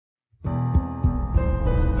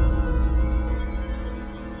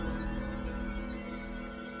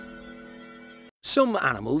Some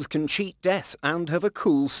animals can cheat death and have a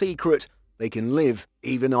cool secret. They can live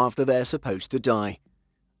even after they're supposed to die.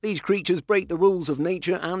 These creatures break the rules of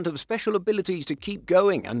nature and have special abilities to keep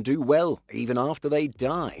going and do well even after they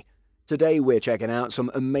die. Today we're checking out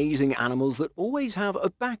some amazing animals that always have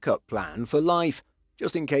a backup plan for life,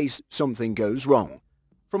 just in case something goes wrong.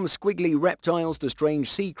 From squiggly reptiles to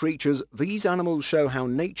strange sea creatures, these animals show how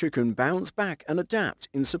nature can bounce back and adapt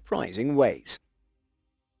in surprising ways.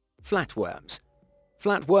 Flatworms.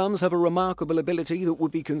 Flatworms have a remarkable ability that would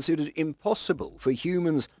be considered impossible for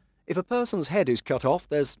humans. If a person's head is cut off,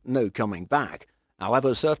 there's no coming back.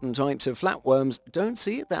 However, certain types of flatworms don't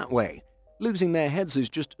see it that way. Losing their heads is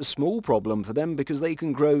just a small problem for them because they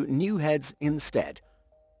can grow new heads instead.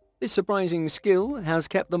 This surprising skill has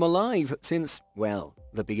kept them alive since, well,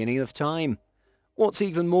 the beginning of time. What's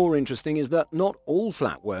even more interesting is that not all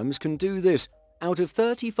flatworms can do this. Out of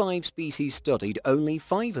 35 species studied, only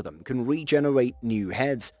 5 of them can regenerate new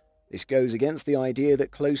heads. This goes against the idea that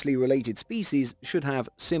closely related species should have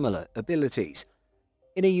similar abilities.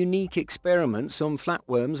 In a unique experiment, some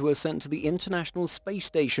flatworms were sent to the International Space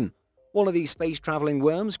Station. One of these space-traveling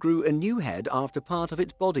worms grew a new head after part of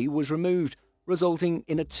its body was removed, resulting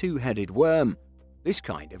in a 2-headed worm. This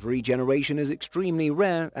kind of regeneration is extremely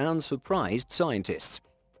rare and surprised scientists.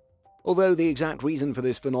 Although the exact reason for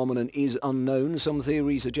this phenomenon is unknown, some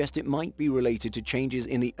theories suggest it might be related to changes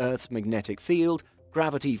in the Earth's magnetic field,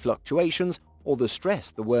 gravity fluctuations, or the stress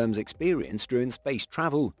the worms experience during space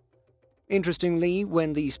travel. Interestingly,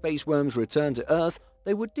 when the space worms returned to Earth,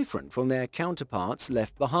 they were different from their counterparts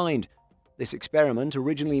left behind. This experiment,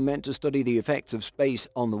 originally meant to study the effects of space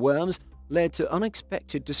on the worms, led to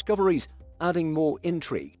unexpected discoveries, adding more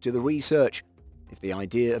intrigue to the research. If the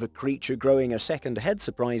idea of a creature growing a second head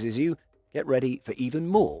surprises you, get ready for even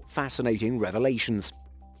more fascinating revelations.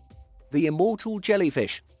 The immortal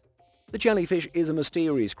jellyfish. The jellyfish is a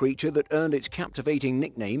mysterious creature that earned its captivating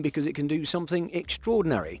nickname because it can do something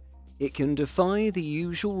extraordinary. It can defy the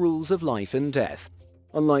usual rules of life and death.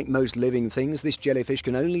 Unlike most living things, this jellyfish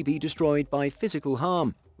can only be destroyed by physical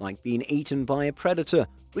harm, like being eaten by a predator,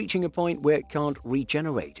 reaching a point where it can't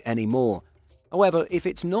regenerate anymore. However, if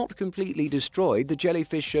it's not completely destroyed, the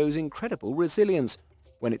jellyfish shows incredible resilience.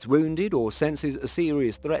 When it's wounded or senses a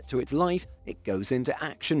serious threat to its life, it goes into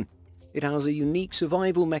action. It has a unique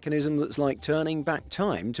survival mechanism that's like turning back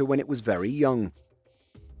time to when it was very young.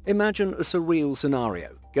 Imagine a surreal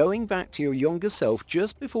scenario, going back to your younger self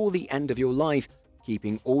just before the end of your life,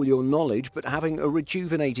 keeping all your knowledge but having a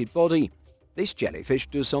rejuvenated body. This jellyfish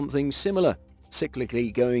does something similar,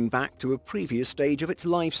 cyclically going back to a previous stage of its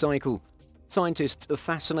life cycle. Scientists are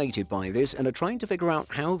fascinated by this and are trying to figure out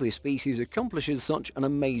how this species accomplishes such an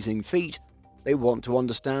amazing feat. They want to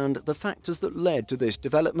understand the factors that led to this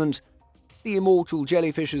development. The immortal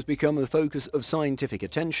jellyfish has become the focus of scientific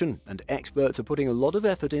attention, and experts are putting a lot of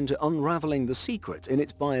effort into unraveling the secret in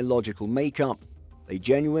its biological makeup. They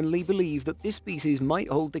genuinely believe that this species might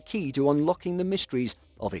hold the key to unlocking the mysteries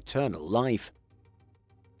of eternal life.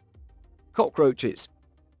 Cockroaches.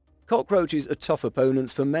 Cockroaches are tough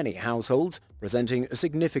opponents for many households, presenting a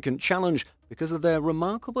significant challenge because of their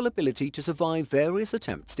remarkable ability to survive various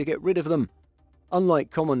attempts to get rid of them.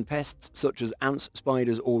 Unlike common pests such as ants,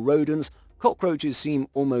 spiders or rodents, cockroaches seem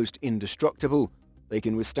almost indestructible. They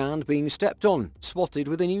can withstand being stepped on, swatted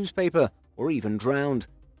with a newspaper, or even drowned.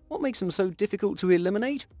 What makes them so difficult to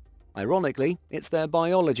eliminate? Ironically, it's their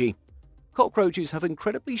biology. Cockroaches have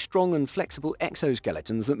incredibly strong and flexible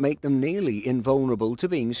exoskeletons that make them nearly invulnerable to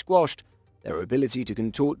being squashed. Their ability to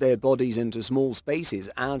contort their bodies into small spaces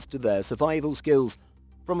adds to their survival skills.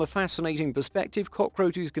 From a fascinating perspective,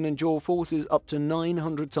 cockroaches can endure forces up to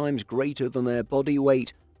 900 times greater than their body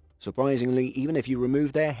weight. Surprisingly, even if you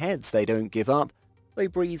remove their heads, they don't give up. They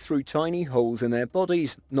breathe through tiny holes in their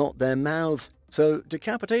bodies, not their mouths, so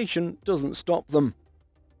decapitation doesn't stop them.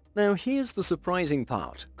 Now here's the surprising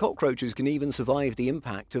part. Cockroaches can even survive the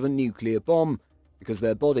impact of a nuclear bomb. Because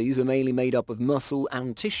their bodies are mainly made up of muscle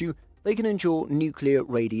and tissue, they can endure nuclear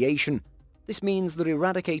radiation. This means that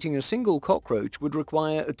eradicating a single cockroach would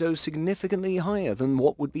require a dose significantly higher than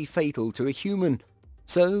what would be fatal to a human.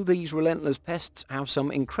 So these relentless pests have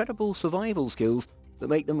some incredible survival skills that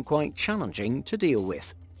make them quite challenging to deal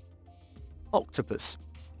with. Octopus.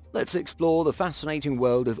 Let's explore the fascinating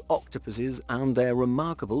world of octopuses and their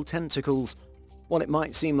remarkable tentacles. While it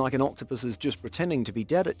might seem like an octopus is just pretending to be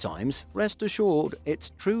dead at times, rest assured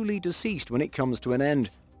it's truly deceased when it comes to an end.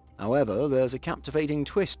 However, there's a captivating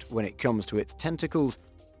twist when it comes to its tentacles.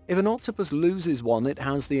 If an octopus loses one, it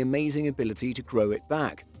has the amazing ability to grow it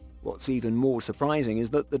back. What's even more surprising is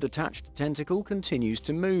that the detached tentacle continues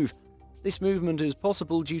to move. This movement is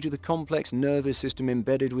possible due to the complex nervous system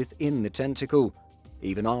embedded within the tentacle.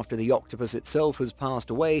 Even after the octopus itself has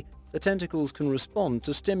passed away, the tentacles can respond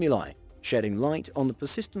to stimuli, shedding light on the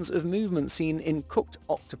persistence of movement seen in cooked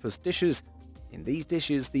octopus dishes. In these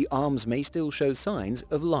dishes, the arms may still show signs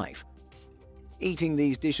of life. Eating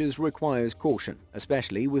these dishes requires caution,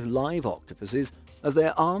 especially with live octopuses, as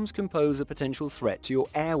their arms can pose a potential threat to your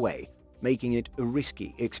airway, making it a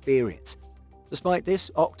risky experience. Despite this,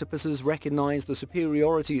 octopuses recognize the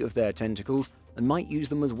superiority of their tentacles and might use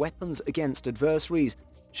them as weapons against adversaries,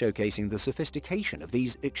 showcasing the sophistication of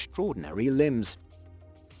these extraordinary limbs.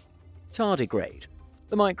 Tardigrade.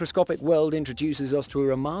 The microscopic world introduces us to a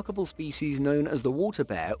remarkable species known as the water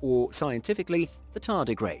bear, or scientifically, the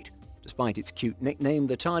tardigrade. Despite its cute nickname,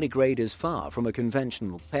 the tardigrade is far from a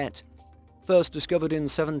conventional pet. First discovered in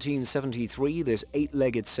 1773, this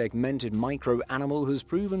 8-legged segmented micro-animal has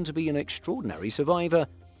proven to be an extraordinary survivor,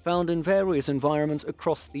 found in various environments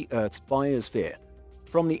across the Earth's biosphere.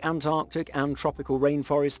 From the Antarctic and tropical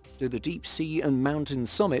rainforests to the deep sea and mountain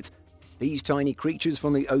summits, these tiny creatures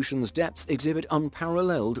from the ocean's depths exhibit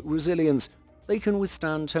unparalleled resilience. They can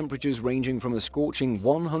withstand temperatures ranging from a scorching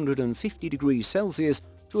 150 degrees Celsius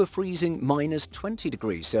to a freezing -20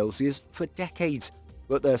 degrees Celsius for decades.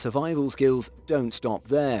 But their survival skills don't stop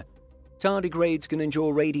there. Tardigrades can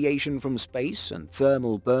endure radiation from space and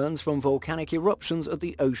thermal burns from volcanic eruptions at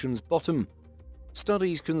the ocean's bottom.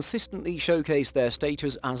 Studies consistently showcase their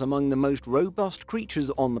status as among the most robust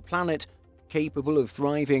creatures on the planet, capable of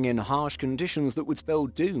thriving in harsh conditions that would spell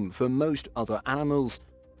doom for most other animals.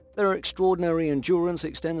 Their extraordinary endurance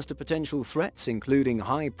extends to potential threats including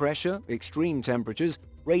high pressure, extreme temperatures,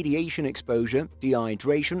 radiation exposure,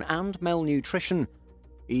 dehydration, and malnutrition.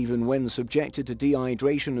 Even when subjected to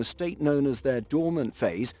dehydration, a state known as their dormant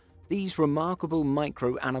phase, these remarkable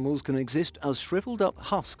micro-animals can exist as shriveled-up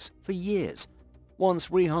husks for years. Once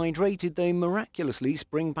rehydrated, they miraculously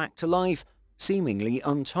spring back to life, seemingly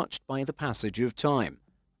untouched by the passage of time.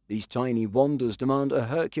 These tiny wonders demand a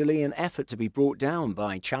Herculean effort to be brought down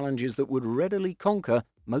by challenges that would readily conquer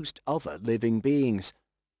most other living beings.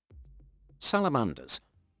 Salamanders.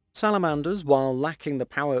 Salamanders, while lacking the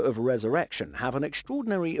power of resurrection, have an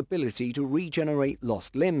extraordinary ability to regenerate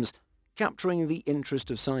lost limbs, capturing the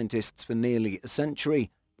interest of scientists for nearly a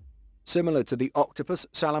century. Similar to the octopus,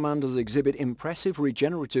 salamanders exhibit impressive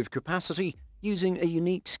regenerative capacity, using a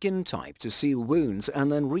unique skin type to seal wounds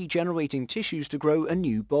and then regenerating tissues to grow a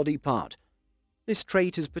new body part. This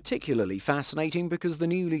trait is particularly fascinating because the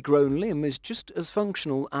newly grown limb is just as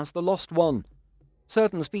functional as the lost one.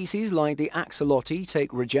 Certain species like the axolotl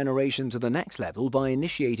take regeneration to the next level by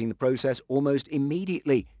initiating the process almost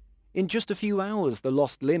immediately. In just a few hours, the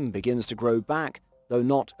lost limb begins to grow back. Though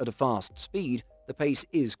not at a fast speed, the pace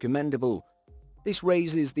is commendable. This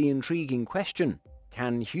raises the intriguing question: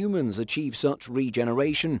 can humans achieve such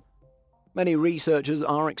regeneration? Many researchers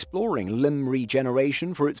are exploring limb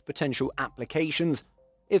regeneration for its potential applications.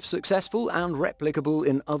 If successful and replicable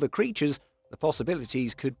in other creatures, the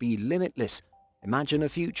possibilities could be limitless. Imagine a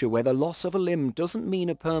future where the loss of a limb doesn't mean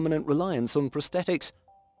a permanent reliance on prosthetics.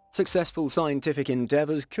 Successful scientific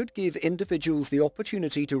endeavors could give individuals the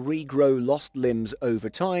opportunity to regrow lost limbs over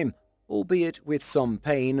time, albeit with some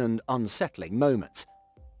pain and unsettling moments.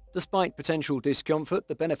 Despite potential discomfort,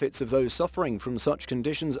 the benefits of those suffering from such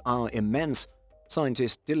conditions are immense.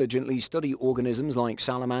 Scientists diligently study organisms like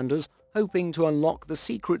salamanders, hoping to unlock the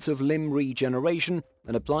secrets of limb regeneration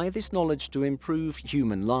and apply this knowledge to improve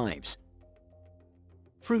human lives.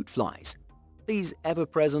 Fruit flies. These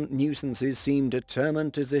ever-present nuisances seem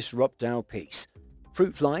determined to disrupt our peace.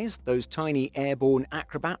 Fruit flies, those tiny airborne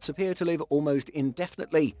acrobats, appear to live almost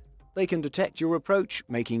indefinitely. They can detect your approach,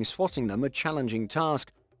 making swatting them a challenging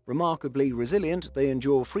task. Remarkably resilient, they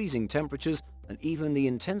endure freezing temperatures and even the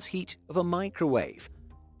intense heat of a microwave.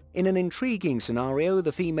 In an intriguing scenario,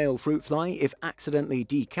 the female fruit fly, if accidentally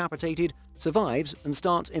decapitated, survives and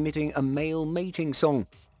starts emitting a male mating song,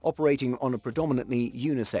 operating on a predominantly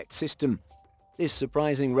unisex system. This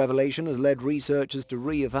surprising revelation has led researchers to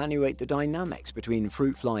re-evaluate the dynamics between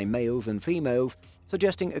fruit fly males and females,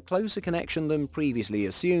 suggesting a closer connection than previously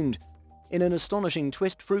assumed. In an astonishing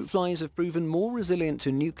twist, fruit flies have proven more resilient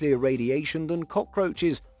to nuclear radiation than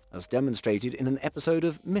cockroaches, as demonstrated in an episode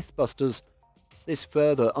of Mythbusters. This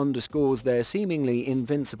further underscores their seemingly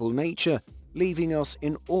invincible nature, leaving us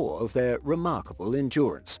in awe of their remarkable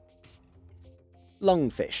endurance.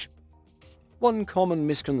 Lungfish. One common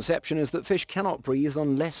misconception is that fish cannot breathe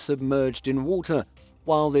unless submerged in water.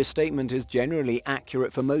 While this statement is generally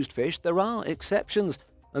accurate for most fish, there are exceptions,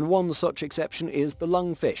 and one such exception is the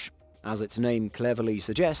lungfish. As its name cleverly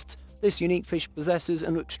suggests, This unique fish possesses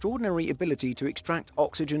an extraordinary ability to extract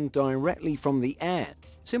oxygen directly from the air,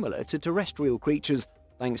 similar to terrestrial creatures,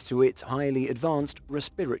 thanks to its highly advanced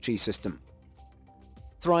respiratory system.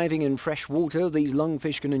 Thriving in fresh water, these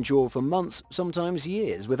lungfish can endure for months, sometimes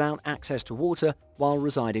years, without access to water while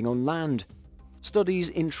residing on land. Studies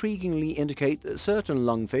intriguingly indicate that certain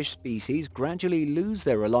lungfish species gradually lose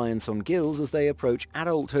their reliance on gills as they approach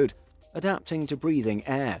adulthood, adapting to breathing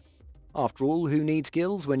air. After all, who needs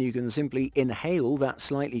gills when you can simply inhale that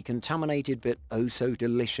slightly contaminated but oh so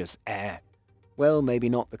delicious air? Well, maybe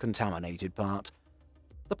not the contaminated part.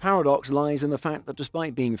 The paradox lies in the fact that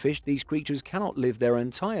despite being fish, these creatures cannot live their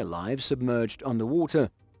entire lives submerged underwater.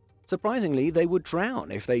 Surprisingly, they would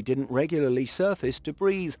drown if they didn't regularly surface to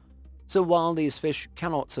breathe. So while these fish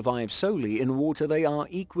cannot survive solely in water, they are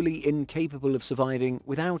equally incapable of surviving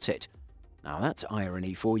without it. Now that's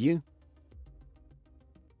irony for you.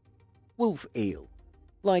 Wolf eel.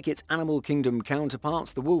 Like its animal kingdom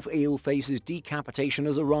counterparts, the wolf eel faces decapitation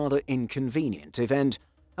as a rather inconvenient event.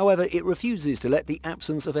 However, it refuses to let the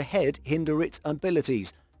absence of a head hinder its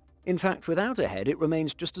abilities. In fact, without a head, it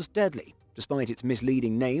remains just as deadly. Despite its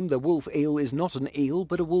misleading name, the wolf eel is not an eel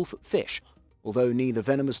but a wolf fish. Although neither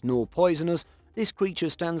venomous nor poisonous, this creature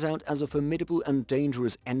stands out as a formidable and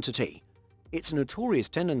dangerous entity. Its notorious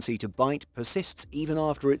tendency to bite persists even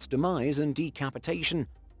after its demise and decapitation.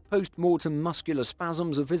 Post-mortem muscular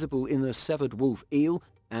spasms are visible in the severed wolf eel,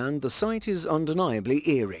 and the sight is undeniably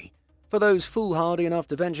eerie. For those foolhardy enough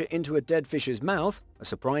to venture into a dead fish's mouth, a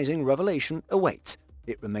surprising revelation awaits.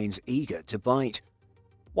 It remains eager to bite.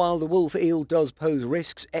 While the wolf eel does pose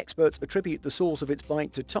risks, experts attribute the source of its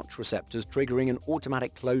bite to touch receptors triggering an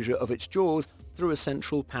automatic closure of its jaws through a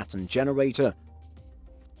central pattern generator.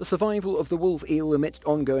 The survival of the wolf eel amidst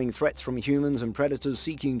ongoing threats from humans and predators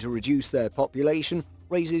seeking to reduce their population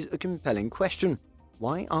raises a compelling question.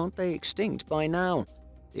 Why aren't they extinct by now?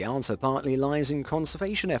 The answer partly lies in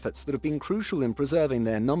conservation efforts that have been crucial in preserving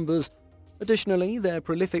their numbers. Additionally, their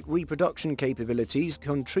prolific reproduction capabilities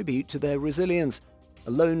contribute to their resilience.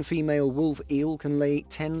 A lone female wolf eel can lay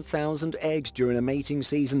 10,000 eggs during a mating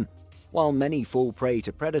season. While many fall prey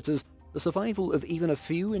to predators, the survival of even a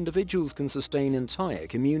few individuals can sustain entire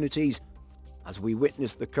communities. As we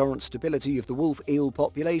witness the current stability of the wolf eel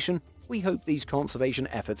population, we hope these conservation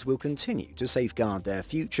efforts will continue to safeguard their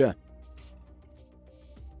future.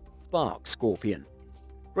 Bark scorpion.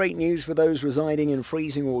 Great news for those residing in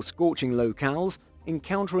freezing or scorching locales.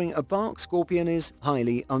 Encountering a bark scorpion is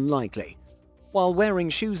highly unlikely. While wearing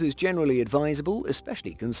shoes is generally advisable,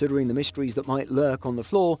 especially considering the mysteries that might lurk on the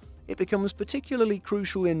floor, it becomes particularly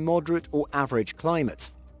crucial in moderate or average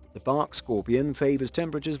climates. The bark scorpion favors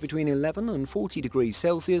temperatures between 11 and 40 degrees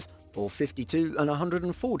Celsius or 52 and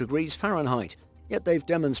 104 degrees Fahrenheit, yet they've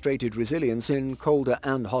demonstrated resilience in colder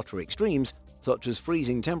and hotter extremes, such as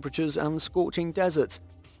freezing temperatures and scorching deserts.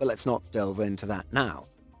 But let's not delve into that now.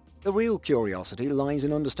 The real curiosity lies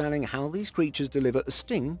in understanding how these creatures deliver a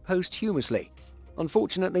sting posthumously.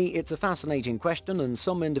 Unfortunately, it's a fascinating question, and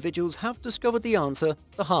some individuals have discovered the answer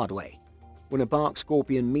the hard way. When a bark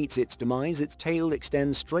scorpion meets its demise, its tail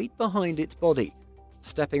extends straight behind its body.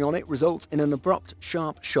 Stepping on it results in an abrupt,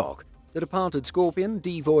 sharp shock. The departed scorpion,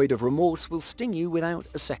 devoid of remorse, will sting you without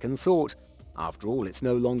a second thought. After all, it's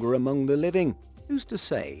no longer among the living. Who's to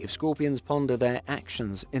say if scorpions ponder their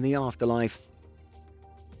actions in the afterlife?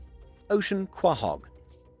 Ocean quahog.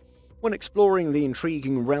 When exploring the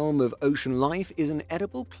intriguing realm of ocean life is an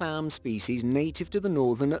edible clam species native to the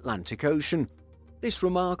northern Atlantic Ocean. This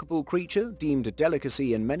remarkable creature, deemed a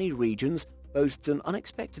delicacy in many regions, boasts an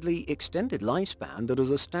unexpectedly extended lifespan that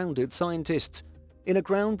has astounded scientists. In a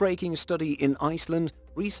groundbreaking study in Iceland,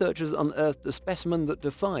 researchers unearthed a specimen that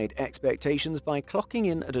defied expectations by clocking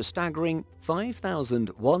in at a staggering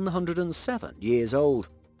 5,107 years old.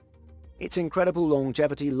 Its incredible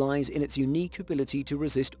longevity lies in its unique ability to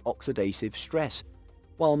resist oxidative stress.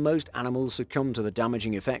 While most animals succumb to the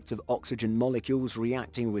damaging effects of oxygen molecules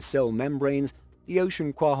reacting with cell membranes, the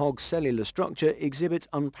ocean quahog's cellular structure exhibits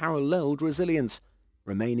unparalleled resilience,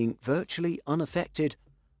 remaining virtually unaffected.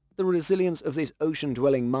 The resilience of this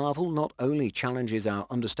ocean-dwelling marvel not only challenges our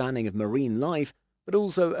understanding of marine life, but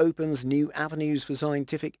also opens new avenues for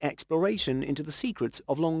scientific exploration into the secrets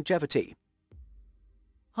of longevity.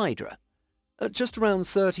 Hydra. At just around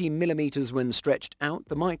 30 millimeters when stretched out,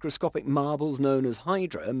 the microscopic marbles known as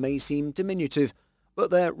Hydra may seem diminutive,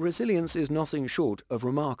 but their resilience is nothing short of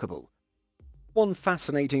remarkable. One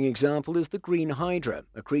fascinating example is the green hydra,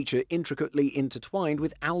 a creature intricately intertwined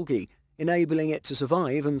with algae, enabling it to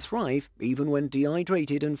survive and thrive even when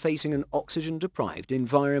dehydrated and facing an oxygen-deprived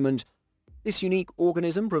environment. This unique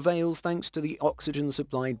organism prevails thanks to the oxygen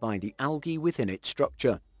supplied by the algae within its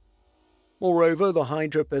structure. Moreover, the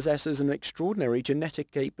hydra possesses an extraordinary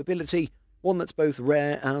genetic capability, one that's both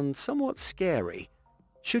rare and somewhat scary.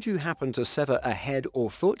 Should you happen to sever a head or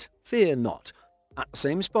foot, fear not. At the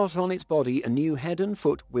same spot on its body, a new head and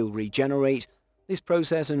foot will regenerate. This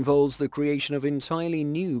process involves the creation of entirely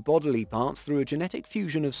new bodily parts through a genetic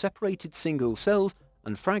fusion of separated single cells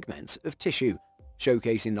and fragments of tissue,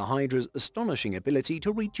 showcasing the hydra's astonishing ability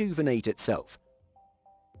to rejuvenate itself.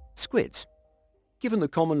 Squids. Given the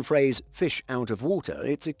common phrase, fish out of water,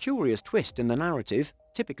 it's a curious twist in the narrative,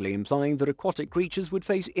 typically implying that aquatic creatures would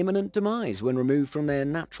face imminent demise when removed from their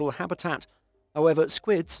natural habitat. However,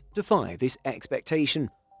 squids defy this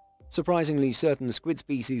expectation. Surprisingly, certain squid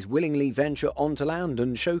species willingly venture onto land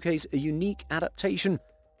and showcase a unique adaptation.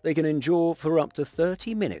 They can endure for up to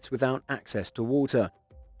 30 minutes without access to water.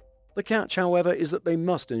 The catch, however, is that they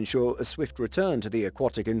must ensure a swift return to the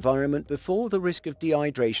aquatic environment before the risk of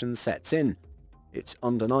dehydration sets in. It's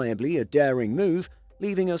undeniably a daring move,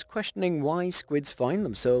 leaving us questioning why squids find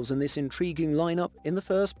themselves in this intriguing lineup in the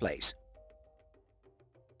first place.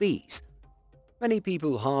 Bees. Many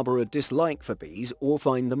people harbour a dislike for bees or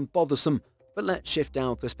find them bothersome, but let's shift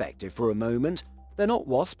our perspective for a moment. They're not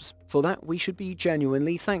wasps, for that we should be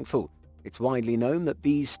genuinely thankful. It's widely known that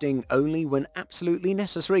bees sting only when absolutely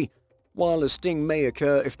necessary. While a sting may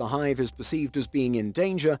occur if the hive is perceived as being in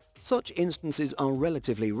danger, such instances are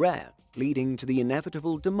relatively rare, leading to the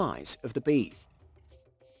inevitable demise of the bee.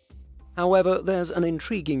 However, there's an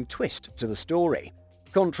intriguing twist to the story.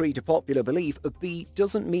 Contrary to popular belief, a bee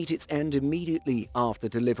doesn't meet its end immediately after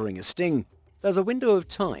delivering a sting. There's a window of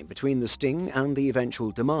time between the sting and the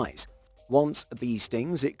eventual demise. Once a bee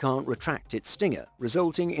stings, it can't retract its stinger,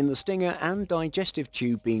 resulting in the stinger and digestive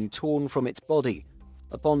tube being torn from its body.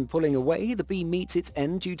 Upon pulling away, the bee meets its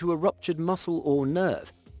end due to a ruptured muscle or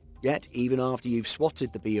nerve. Yet, even after you've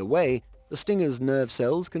swatted the bee away, the stinger's nerve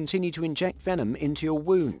cells continue to inject venom into your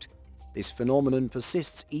wound. This phenomenon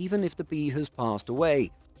persists even if the bee has passed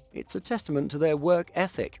away. It's a testament to their work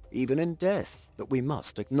ethic, even in death, that we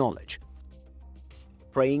must acknowledge.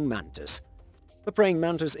 Praying mantis. The praying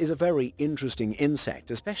mantis is a very interesting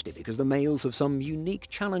insect, especially because the males have some unique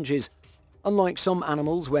challenges. Unlike some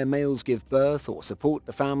animals where males give birth or support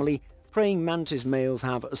the family, praying mantis males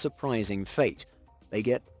have a surprising fate. They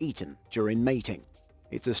get eaten during mating.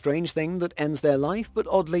 It's a strange thing that ends their life, but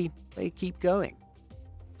oddly, they keep going.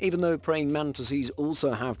 Even though praying mantises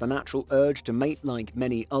also have the natural urge to mate like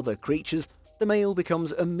many other creatures, the male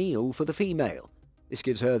becomes a meal for the female. This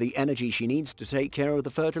gives her the energy she needs to take care of the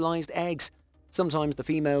fertilized eggs. Sometimes the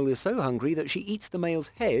female is so hungry that she eats the male's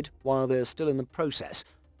head while they're still in the process.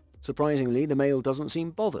 Surprisingly, the male doesn't seem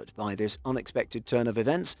bothered by this unexpected turn of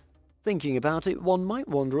events. Thinking about it, one might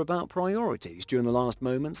wonder about priorities during the last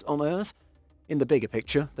moments on Earth. In the bigger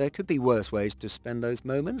picture, there could be worse ways to spend those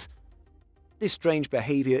moments. This strange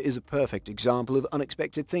behavior is a perfect example of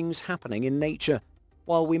unexpected things happening in nature.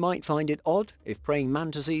 While we might find it odd, if praying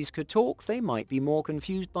mantises could talk, they might be more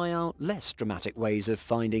confused by our less dramatic ways of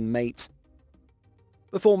finding mates.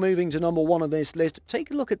 Before moving to number 1 on this list,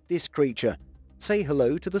 take a look at this creature. Say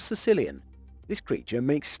hello to the Sicilian. This creature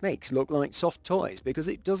makes snakes look like soft toys because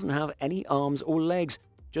it doesn't have any arms or legs,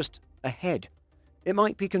 just a head. It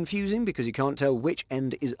might be confusing because you can't tell which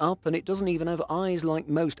end is up, and it doesn't even have eyes like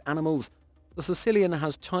most animals. The Sicilian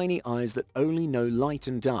has tiny eyes that only know light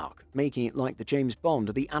and dark, making it like the James Bond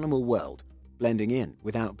of the animal world, blending in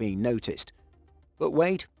without being noticed. But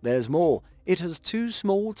wait, there's more. It has 2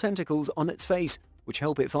 small tentacles on its face, which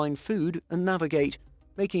help it find food and navigate,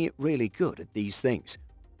 making it really good at these things.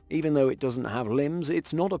 Even though it doesn't have limbs,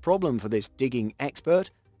 it's not a problem for this digging expert.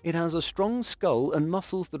 It has a strong skull and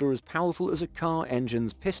muscles that are as powerful as a car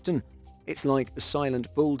engine's piston. It's like a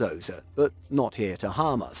silent bulldozer, but not here to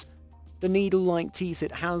harm us. The needle-like teeth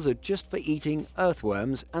it has are just for eating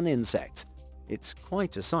earthworms and insects. It's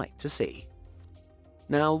quite a sight to see.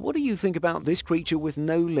 Now, what do you think about this creature with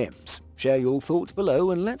no limbs? Share your thoughts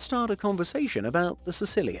below and let's start a conversation about the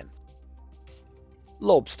Sicilian.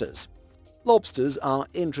 Lobsters. Lobsters are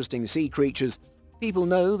interesting sea creatures. People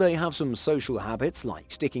know they have some social habits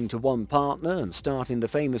like sticking to one partner and starting the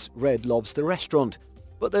famous Red Lobster restaurant.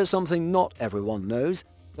 But there's something not everyone knows.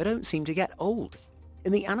 They don't seem to get old.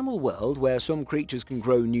 In the animal world, where some creatures can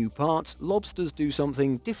grow new parts, lobsters do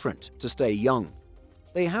something different to stay young.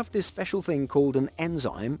 They have this special thing called an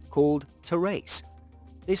enzyme called terase.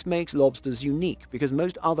 This makes lobsters unique because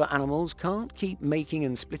most other animals can't keep making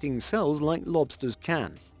and splitting cells like lobsters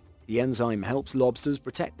can. The enzyme helps lobsters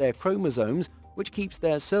protect their chromosomes, which keeps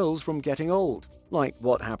their cells from getting old, like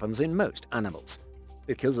what happens in most animals.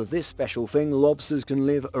 Because of this special thing, lobsters can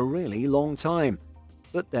live a really long time.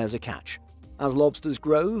 But there's a catch. As lobsters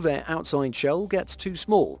grow, their outside shell gets too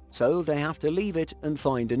small, so they have to leave it and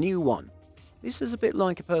find a new one. This is a bit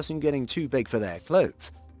like a person getting too big for their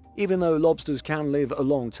clothes. Even though lobsters can live a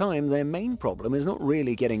long time, their main problem is not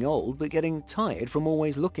really getting old, but getting tired from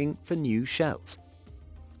always looking for new shells.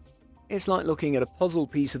 It's like looking at a puzzle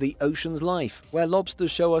piece of the ocean's life, where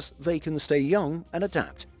lobsters show us they can stay young and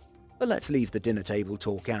adapt. But let's leave the dinner table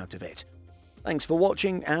talk out of it. Thanks for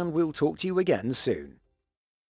watching, and we'll talk to you again soon.